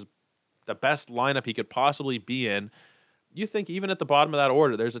 and this is the best lineup he could possibly be in, you think even at the bottom of that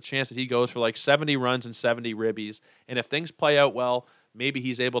order, there's a chance that he goes for like 70 runs and 70 ribbies. And if things play out well, maybe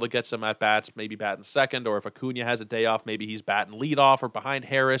he's able to get some at-bats, maybe batting second, or if Acuna has a day off, maybe he's batting leadoff or behind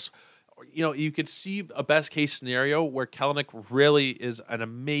Harris. You could see a best-case scenario where Kelenic really is an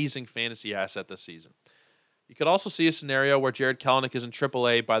amazing fantasy asset this season. You could also see a scenario where Jared Kelenic is in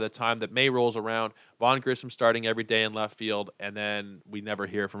AAA by the time that May rolls around, Vaughn Grissom starting every day in left field, and then we never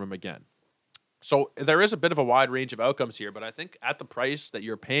hear from him again. So there is a bit of a wide range of outcomes here, but I think at the price that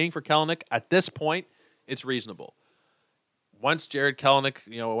you're paying for Kelenic, at this point, it's reasonable. Once Jared Kelenic,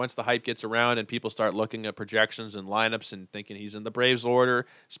 once the hype gets around and people start looking at projections and lineups and thinking he's in the Braves order,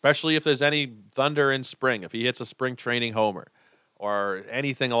 especially if there's any thunder in spring, if he hits a spring training homer, or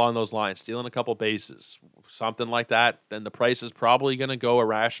anything along those lines, stealing a couple bases, something like that, then the price is probably going to go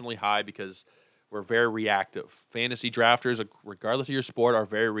irrationally high because we're very reactive. Fantasy drafters, regardless of your sport, are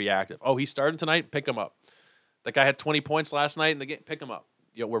very reactive. Oh, he's starting tonight? Pick him up. That guy had 20 points last night in the game. Pick him up.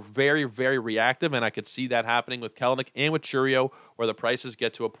 We're very, very reactive, and I could see that happening with Kelenic and with Chourio, where the prices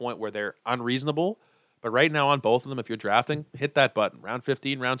get to a point where they're unreasonable. But right now on both of them, if you're drafting, hit that button. Round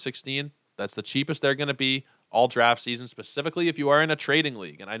 15, round 16, that's the cheapest they're going to be all draft season, specifically if you are in a trading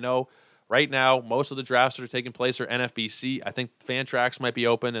league. And I know right now most of the drafts that are taking place are NFBC. I think Fantrax might be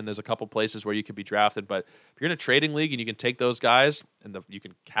open, and there's a couple places where you could be drafted. But if you're in a trading league and you can take those guys and you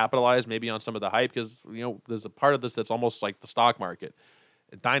can capitalize maybe on some of the hype, because there's a part of this that's almost like the stock market,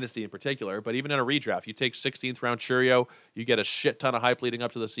 Dynasty in particular. But even in a redraft, you take 16th round Chourio, you get a shit ton of hype leading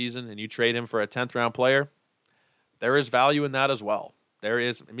up to the season, and you trade him for a 10th round player. There is value in that as well. There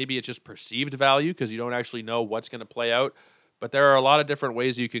is, maybe it's just perceived value because you don't actually know what's going to play out. But there are a lot of different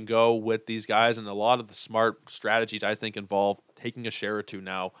ways you can go with these guys, and a lot of the smart strategies, I think, involve taking a share or two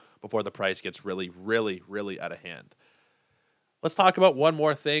now before the price gets really, really, really out of hand. Let's talk about one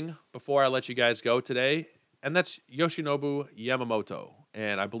more thing before I let you guys go today, and that's Yoshinobu Yamamoto.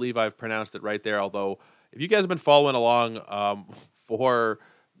 And I believe I've pronounced it right there, although if you guys have been following along for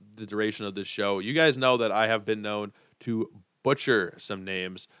the duration of this show, you guys know that I have been known to butcher some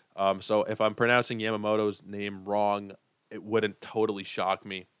names. So if I'm pronouncing Yamamoto's name wrong, it wouldn't totally shock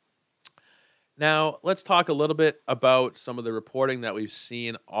me. Now, let's talk a little bit about some of the reporting that we've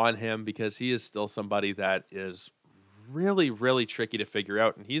seen on him, because he is still somebody that is really, really tricky to figure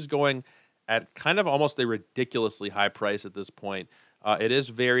out. And he's going at kind of almost a ridiculously high price at this point. It is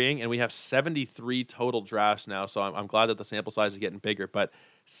varying, and we have 73 total drafts now, so I'm glad that the sample size is getting bigger. But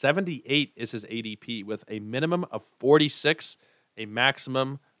 78 is his ADP with a minimum of 46, a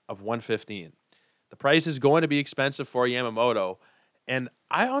maximum of 115. The price is going to be expensive for Yamamoto, and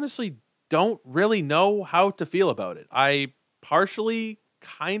I honestly don't really know how to feel about it. I partially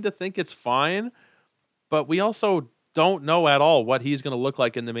kind of think it's fine, but we also don't know at all what he's going to look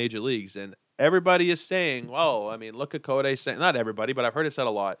like in the major leagues. And everybody is saying, well, I mean, look at Kodai Senga. Not everybody, but I've heard it said a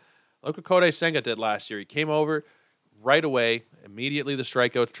lot. Look what Kodai Senga did last year. He came over right away. Immediately the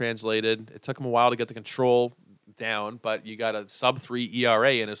strikeouts translated. It took him a while to get the control down, but you got a sub-3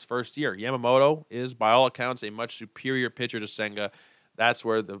 ERA in his first year. Yamamoto is, by all accounts, a much superior pitcher to Senga. That's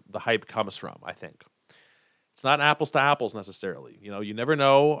where the hype comes from, I think. It's not apples to apples necessarily. You never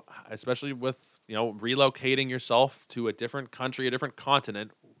know, especially with, relocating yourself to a different country, a different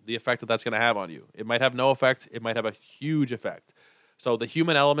continent, the effect that's going to have on you. It might have no effect. It might have a huge effect. So the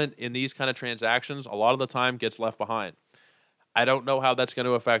human element in these kind of transactions, a lot of the time, gets left behind. I don't know how that's going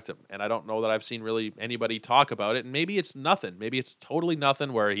to affect him, and I don't know that I've seen really anybody talk about it. And maybe it's nothing. Maybe it's totally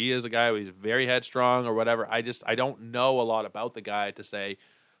nothing, where he is a guy who's very headstrong or whatever. I don't know a lot about the guy to say,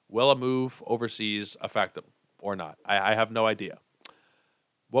 will a move overseas affect him or not? I have no idea.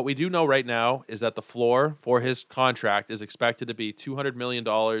 What we do know right now is that the floor for his contract is expected to be $200 million,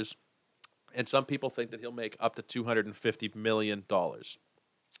 and some people think that he'll make up to $250 million.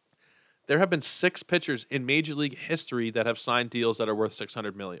 There have been 6 pitchers in Major League history that have signed deals that are worth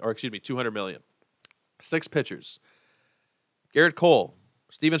 $200 million. 6 pitchers. Garrett Cole,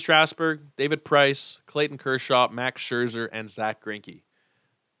 Steven Strasburg, David Price, Clayton Kershaw, Max Scherzer, and Zach Greinke.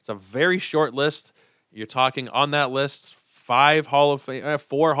 It's a very short list. You're talking on that list, 4 Hall of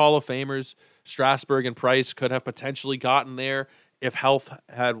Famers, Strasburg and Price could have potentially gotten there if health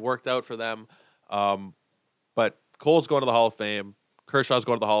had worked out for them. But Cole's going to the Hall of Fame. Kershaw's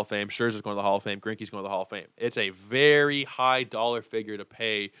going to the Hall of Fame. Scherzer's going to the Hall of Fame. Greinke's going to the Hall of Fame. It's a very high dollar figure to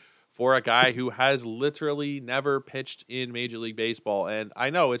pay for a guy who has literally never pitched in Major League Baseball. And I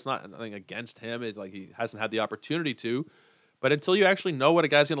know it's not nothing against him. It's like he hasn't had the opportunity to. But until you actually know what a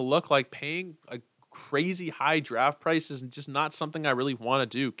guy's going to look like, paying a crazy high draft price is just not something I really want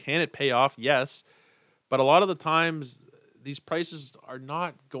to do. Can it pay off? Yes. But a lot of the times, these prices are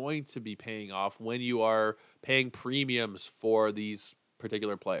not going to be paying off when you are paying premiums for these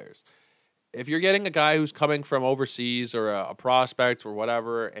particular players. If you're getting a guy who's coming from overseas or a prospect or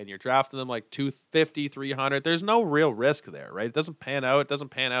whatever, and you're drafting them like 250, 300, there's no real risk there, right? It doesn't pan out.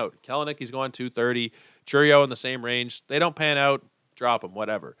 Kelenic, he's going 230. Churio in the same range. They don't pan out, drop him,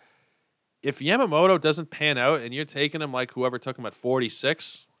 whatever. If Yamamoto doesn't pan out and you're taking him like whoever took him at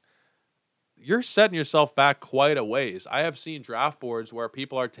 46, you're setting yourself back quite a ways. I have seen draft boards where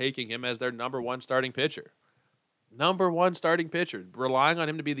people are taking him as their number one starting pitcher. Relying on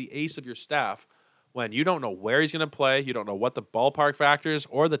him to be the ace of your staff when you don't know where he's going to play, you don't know what the ballpark factors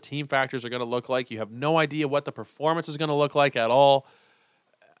or the team factors are going to look like, you have no idea what the performance is going to look like at all.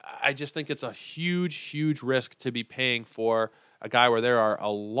 I just think it's a huge, huge risk to be paying for a guy where there are a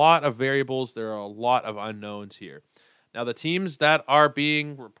lot of variables, there are a lot of unknowns here. Now, the teams that are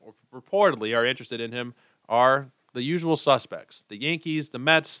being reportedly are interested in him are the usual suspects: the Yankees, the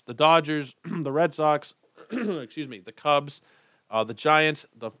Mets, the Dodgers, the Red Sox, the Cubs, the Giants,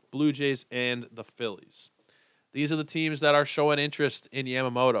 the Blue Jays, and the Phillies. These are the teams that are showing interest in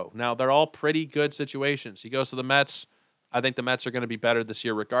Yamamoto. Now, they're all pretty good situations. He goes to the Mets. I think the Mets are going to be better this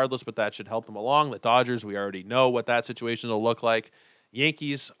year regardless, but that should help them along. The Dodgers, we already know what that situation will look like.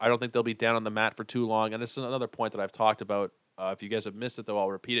 Yankees, I don't think they'll be down on the mat for too long, and this is another point that I've talked about. If you guys have missed it, though,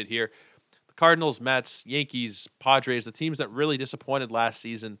 I'll repeat it here. The Cardinals, Mets, Yankees, Padres, the teams that really disappointed last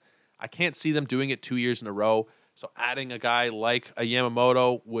season, I can't see them doing it 2 years in a row. So adding a guy like a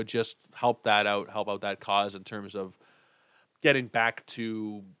Yamamoto would just help out that cause in terms of getting back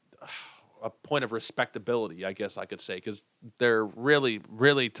to a point of respectability, I guess I could say, because they're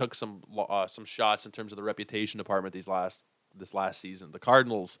really took some shots in terms of the reputation department this last season. The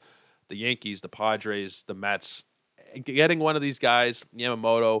Cardinals, the Yankees, the Padres, the Mets, getting one of these guys,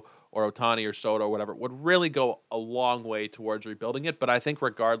 Yamamoto or Ohtani or Soto or whatever, would really go a long way towards rebuilding it. But I think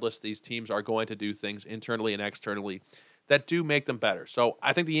regardless, these teams are going to do things internally and externally that do make them better. So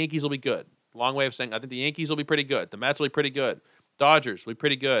I think the Yankees will be good. Long way of saying I think the Yankees will be pretty good. The Mets will be pretty good. Dodgers will be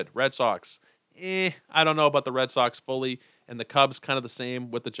pretty good. Red Sox, I don't know about the Red Sox fully. And the Cubs, kind of the same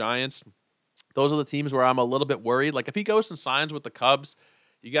with the Giants. Those are the teams where I'm a little bit worried. Like if he goes and signs with the Cubs,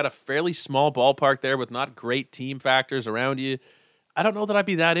 you got a fairly small ballpark there with not great team factors around you. I don't know that I'd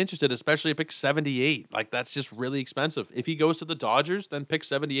be that interested, especially at pick 78. Like, that's just really expensive. If he goes to the Dodgers, then pick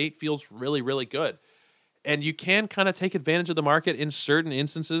 78 feels really, really good. And you can kind of take advantage of the market in certain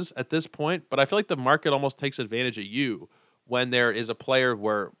instances at this point, but I feel like the market almost takes advantage of you when there is a player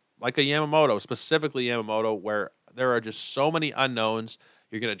where, like a Yamamoto, specifically Yamamoto, where there are just so many unknowns.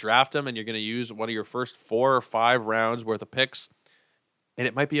 You're going to draft him, and you're going to use one of your first 4 or 5 rounds worth of picks, and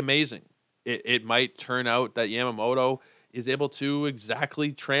it might be amazing. It might turn out that Yamamoto is able to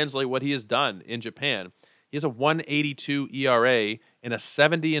exactly translate what he has done in Japan. He has a 1.82 ERA and a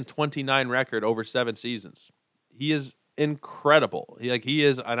 70-29 record over 7 seasons. He is incredible. He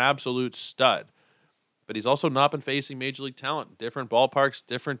is an absolute stud. But he's also not been facing major league talent. Different ballparks,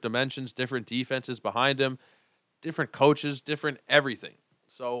 different dimensions, different defenses behind him, different coaches, different everything.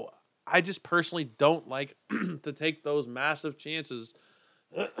 So I just personally don't like to take those massive chances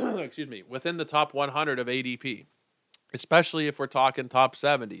within the top 100 of ADP. Especially if we're talking top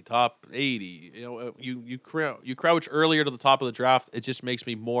 70, top 80. You crouch earlier to the top of the draft, it just makes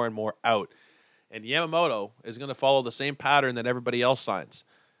me more and more out. And Yamamoto is going to follow the same pattern that everybody else signs.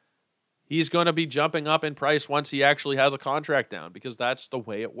 He's going to be jumping up in price once he actually has a contract down, because that's the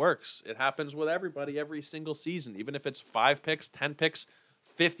way it works. It happens with everybody every single season. Even if it's 5 picks, 10 picks,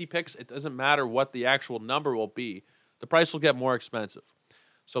 50 picks, it doesn't matter what the actual number will be. The price will get more expensive.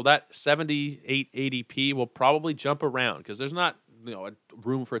 So that 78 ADP will probably jump around because there's not a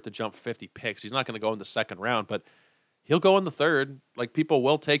room for it to jump 50 picks. He's not going to go in the second round, but he'll go in the third. Like, people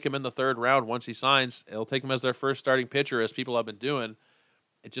will take him in the third round once he signs. They'll take him as their first starting pitcher, as people have been doing.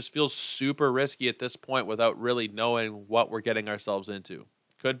 It just feels super risky at this point without really knowing what we're getting ourselves into.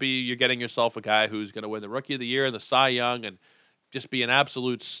 Could be you're getting yourself a guy who's going to win the Rookie of the Year and the Cy Young and just be an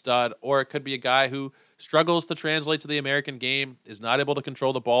absolute stud, or it could be a guy who struggles to translate to the American game, is not able to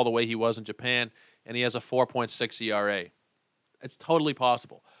control the ball the way he was in Japan, and he has a 4.6 ERA. It's totally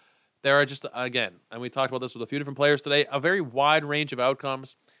possible. there are just, again, and we talked about this with a few different players today, a very wide range of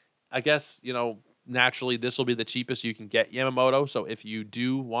outcomes. I guess, naturally this will be the cheapest you can get Yamamoto. So if you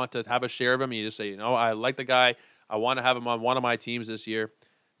do want to have a share of him, you just say, I like the guy. I want to have him on one of my teams this year.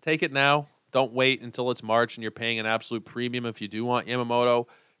 Take it now. Don't wait until it's March and you're paying an absolute premium if you do want Yamamoto.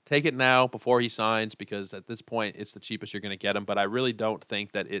 Take it now before he signs, because at this point it's the cheapest you're going to get him. But I really don't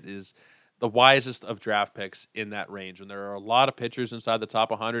think that it is the wisest of draft picks in that range. And there are a lot of pitchers inside the top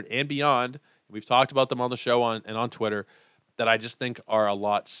 100 and beyond. We've talked about them on the show and on Twitter that I just think are a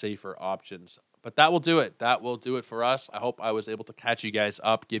lot safer options. But that will do it. That will do it for us. I hope I was able to catch you guys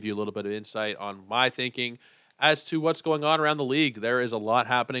up, give you a little bit of insight on my thinking as to what's going on around the league. There is a lot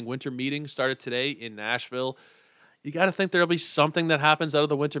happening. Winter meetings started today in Nashville. You got to think there'll be something that happens out of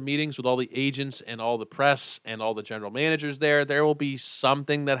the winter meetings with all the agents and all the press and all the general managers there. There will be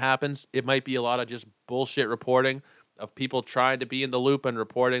something that happens. It might be a lot of just bullshit reporting of people trying to be in the loop and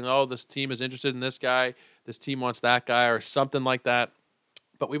reporting, this team is interested in this guy, this team wants that guy, or something like that.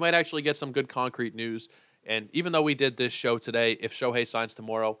 But we might actually get some good concrete news. And even though we did this show today, if Shohei signs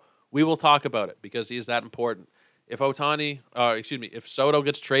tomorrow, we will talk about it because he is that important. If if Soto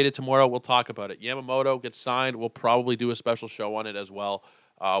gets traded tomorrow, we'll talk about it. Yamamoto gets signed, we'll probably do a special show on it as well.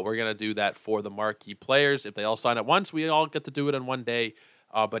 We're going to do that for the marquee players. If they all sign at once, we all get to do it in one day.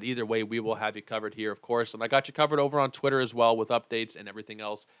 But either way, we will have you covered here, of course. And I got you covered over on Twitter as well with updates and everything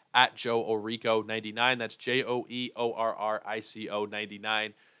else at Joe Orico99. That's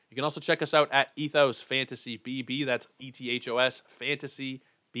JoeOrrico99. You can also check us out at Ethos Fantasy BB. That's ETHOS Fantasy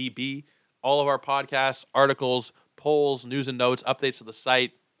BB. All of our podcasts, articles, polls, news and notes, updates to the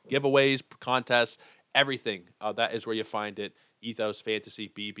site, giveaways, contests, everything. That is where you find it. Ethos Fantasy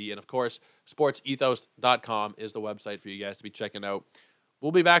BB. And of course, sportsethos.com is the website for you guys to be checking out.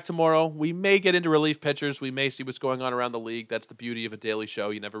 We'll be back tomorrow. We may get into relief pitchers. We may see what's going on around the league. That's the beauty of a daily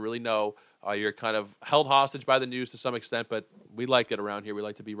show. You never really know. You're kind of held hostage by the news to some extent, but we like it around here. We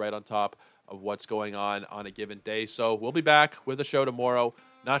like to be right on top of what's going on a given day. So we'll be back with a show tomorrow.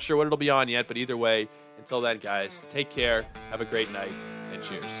 Not sure what it'll be on yet, but either way, until then, guys, take care, have a great night, and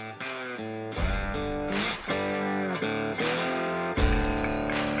cheers.